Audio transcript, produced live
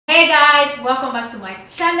welcome back to my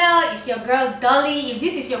channel. It's your girl Dolly. If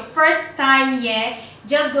this is your first time here,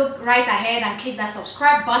 just go right ahead and click that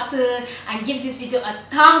subscribe button and give this video a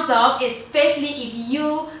thumbs up, especially if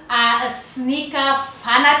you are a sneaker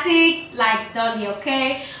fanatic like Dolly.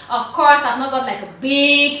 Okay, of course I've not got like a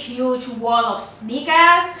big huge wall of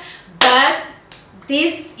sneakers, but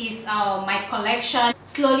this is my collection.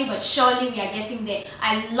 Slowly but surely we are getting there.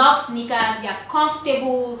 I love sneakers. They are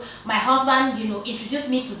comfortable. My husband,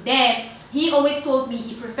 introduced me to them. He always told me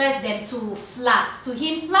he prefers them to flats. To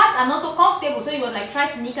him, flats are not so comfortable, so he was like, try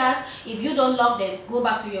sneakers. If you don't love them, go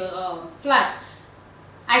back to your flats.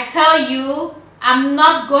 I tell you, I'm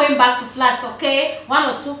not going back to flats. Okay, 1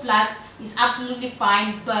 or 2 flats is absolutely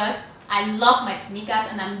fine, but I love my sneakers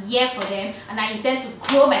and I'm here for them, and I intend to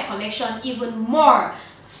grow my collection even more.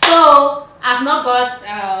 So I've not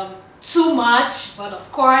got too much, but of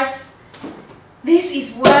course this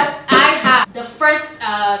is what I have. The first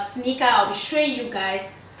sneaker I'll be showing you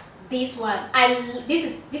guys, this one.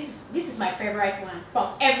 This is my favorite one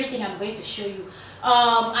from everything I'm going to show you.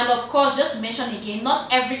 And of course, just to mention again,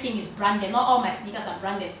 not everything is branded. Not all my sneakers are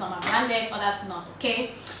branded. Some are branded, others not. Okay,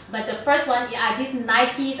 but the first one are these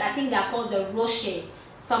Nikes. I think they are called the Rocher,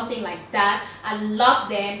 something like that. I love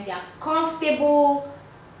them. They are comfortable.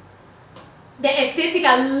 The aesthetic,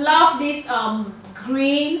 I love this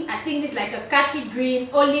green. I think this is like a khaki green,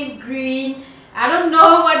 olive green. I don't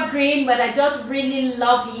know what green, but I just really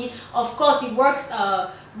love it. Of course, it works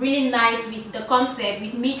really nice with the concept,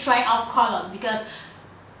 with me trying out colors, because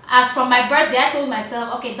as from my birthday I told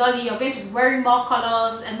myself, okay Dolly, you're going to be wearing more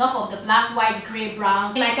colors, enough of the black, white, gray,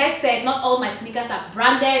 brown. Like I said, not all my sneakers are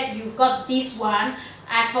branded. You've got this one.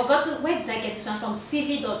 I forgot to, where did I get this one from?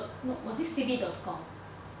 Was it CV.com?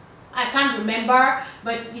 I can't remember,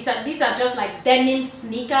 but these are just like denim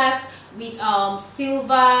sneakers with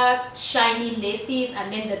silver shiny laces,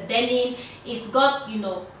 and then the denim is got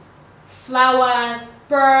flowers,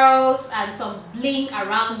 pearls, and some bling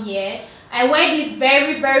around here. I wear these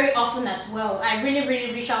very often as well. I really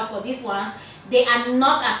reach out for these ones. They are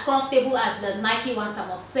not as comfortable as the Nike ones, I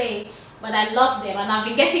must say, but I love them, and I've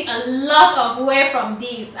been getting a lot of wear from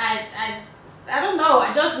these. I don't know,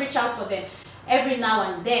 I just reach out for them every now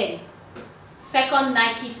and then. Second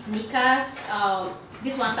Nike sneakers,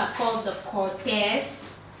 these ones are called the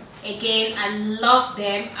Cortez. Again, I love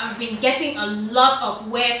them. I've been getting a lot of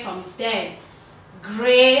wear from them.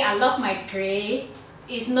 Gray, I love my gray.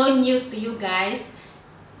 It's no news to you guys.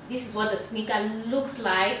 This is what the sneaker looks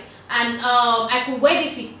like, and I could wear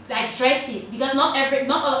this with like dresses, because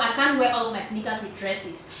I can't wear all of my sneakers with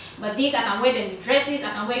dresses, but these I can wear them with dresses.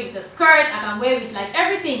 I can wear it with a skirt. I can wear it with like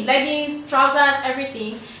everything, leggings, trousers,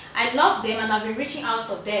 everything. I love them, and I've been reaching out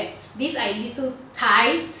for them. These are a little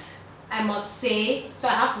tight, I must say, so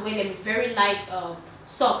I have to wear them with very light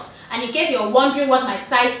socks. And in case you're wondering what my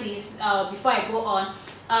size is, before I go on,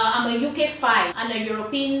 I'm a UK 5 and a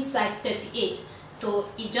European size 38, so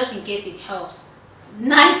just in case it helps.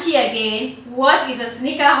 Nike again. What is a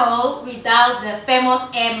sneaker haul without the famous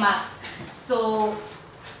Air Max? So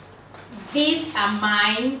these are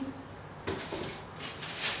mine.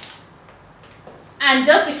 And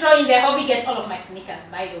just to throw in there, hubby gets all of my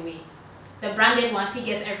sneakers, by the way. The branded ones, he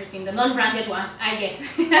gets everything. The non-branded ones, I get.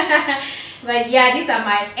 But yeah, these are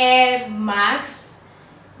my Air Max.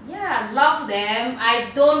 Yeah, I love them. I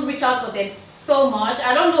don't reach out for them so much.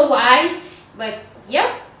 I don't know why, but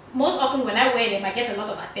yeah, most often when I wear them, I get a lot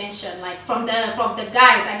of attention, like from the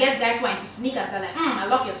guys. I guess guys who are into sneakers, they're like, I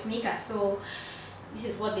love your sneakers. So this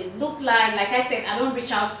is what they look like. Like I said, I don't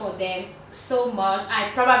reach out for them so much.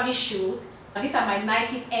 I probably should. These are my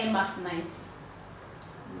Nikes Air Max 90.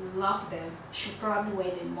 Love them. Should probably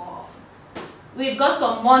wear them more often. We've got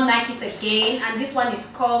some more Nikes again, and this one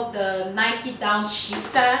is called the Nike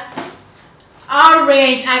Downshifter.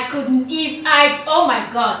 Orange. Oh my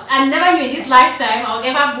god, I never knew in this lifetime I would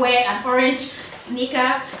ever wear an orange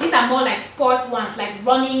sneaker. These are more like sport ones, like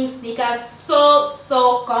running sneakers.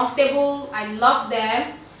 So comfortable. I love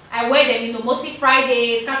them. I wear them, mostly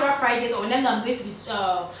Fridays, casual Fridays, or whenever I'm going to be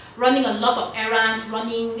running a lot of errands,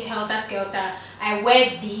 running helter-skelter. I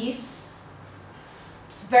wear these.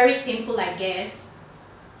 Very simple, I guess.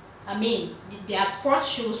 I mean, they are sports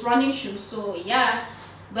shoes, running shoes, so yeah.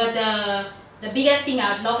 But the biggest thing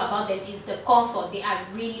I love about them is the comfort. They are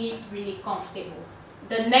really comfortable.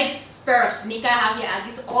 The next pair of sneakers I have here are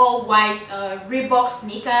these all white Reebok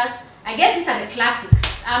sneakers. I guess these are the classics.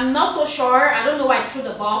 I'm not so sure. I don't know why I threw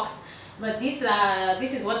the box, but this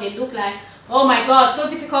is what they look like. Oh my god, so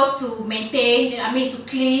difficult to maintain, to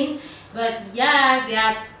clean, but yeah, they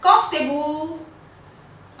are comfortable.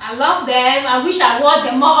 I love them. I wish I wore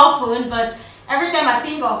them more often, but Every time I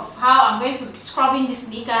think of how I'm going to be scrubbing these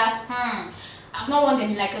sneakers, I've not worn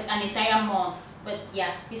them in like an entire month. But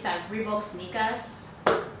yeah, these are Reebok sneakers.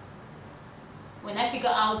 When I figure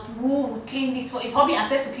out who will clean this for, if hobby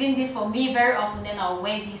accepts to clean this for me very often, then I'll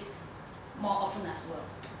wear this more often as well.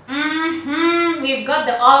 We've got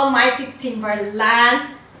the almighty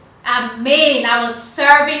Timberland. I was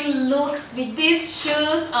serving looks with these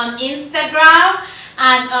shoes on Instagram,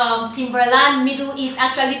 and Timberland Middle East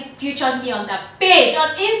actually featured me on that page on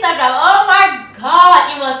Instagram. Oh my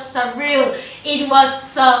god, it was surreal. It was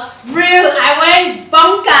surreal. I went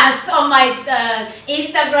bonkers on my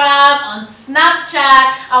Instagram, on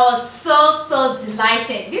Snapchat. I was so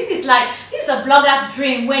delighted. This is a blogger's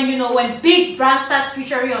dream, when when big brands start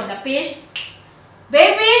featuring you on the page.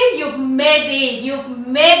 Baby, you've made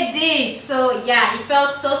it. So yeah, it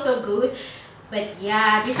felt so good. But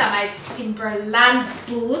yeah, these are my Timberland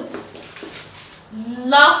boots.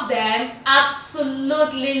 Love them,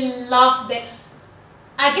 absolutely love them.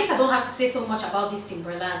 I guess I don't have to say so much about these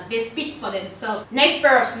Timberlands. They speak for themselves. Next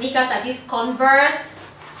pair of sneakers are these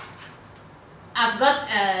Converse. I've got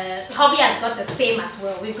hobby has got the same as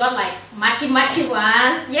well. We've got like matchy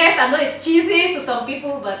ones. Yes, I know it's cheesy to some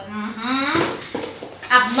people, but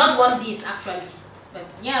I've not worn these actually. But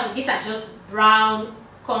yeah, these are just brown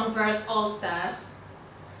Converse All-Stars.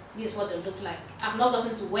 This is what they look like. I've not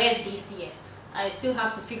gotten to wear these yet. I still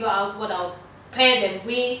have to figure out what I'll pair them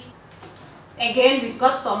with. Again, we've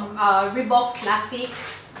got some Reebok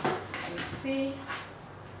Classics. Let me see.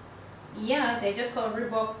 Yeah, they're just called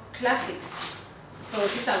Reebok Classics. So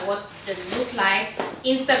these are what they look like.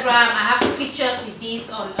 Instagram, I have pictures with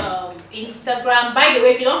these on Instagram. By the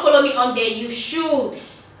way, if you don't follow me on there, you should.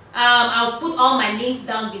 I'll put all my links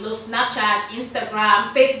down below. Snapchat,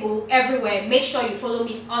 Instagram, Facebook, everywhere. Make sure you follow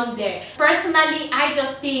me on there. Personally, I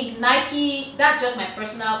just think Nike, that's just my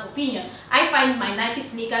personal opinion, I find my Nike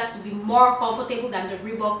sneakers to be more comfortable than the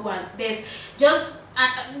Reebok ones. There's just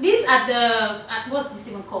these are the what's this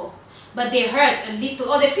even called, but they hurt a little,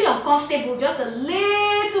 or they feel uncomfortable just a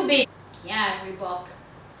little bit. Yeah, Reebok.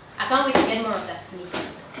 I can't wait to get more of the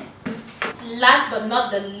sneakers. Last but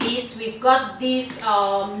not the least, we've got these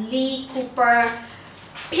Lee Cooper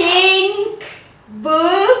pink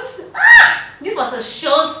boots. This was a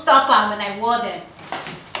showstopper when I wore them.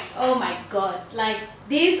 Oh my god, like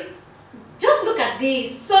these, just look at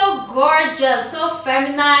these, so gorgeous, so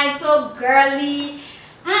feminine, so girly.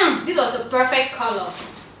 This was the perfect color.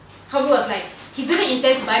 Hubby was like, he didn't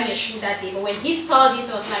intend to buy me a shoe that day, but when he saw this,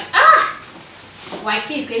 he was like,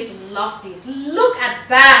 wifey is going to love this. Look at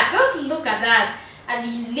that, just look at that.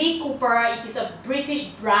 And Lee Cooper, it is a British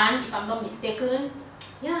brand if I'm not mistaken.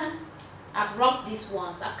 Yeah, I've rocked these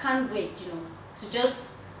ones. I can't wait, to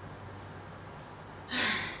just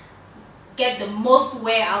get the most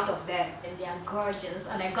wear out of them. And they are gorgeous,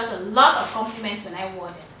 and I got a lot of compliments when I wore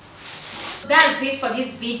them. That's it for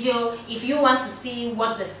this video. If you want to see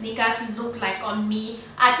what the sneakers look like on me,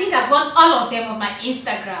 I think I've got all of them on my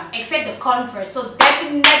Instagram except the Converse, so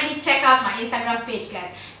definitely check out my Instagram page,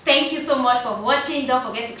 guys. Thank you so much for watching. Don't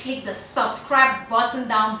forget to click the subscribe button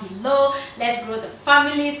down below. Let's grow the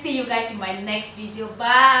family. See you guys in my next video.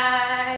 Bye.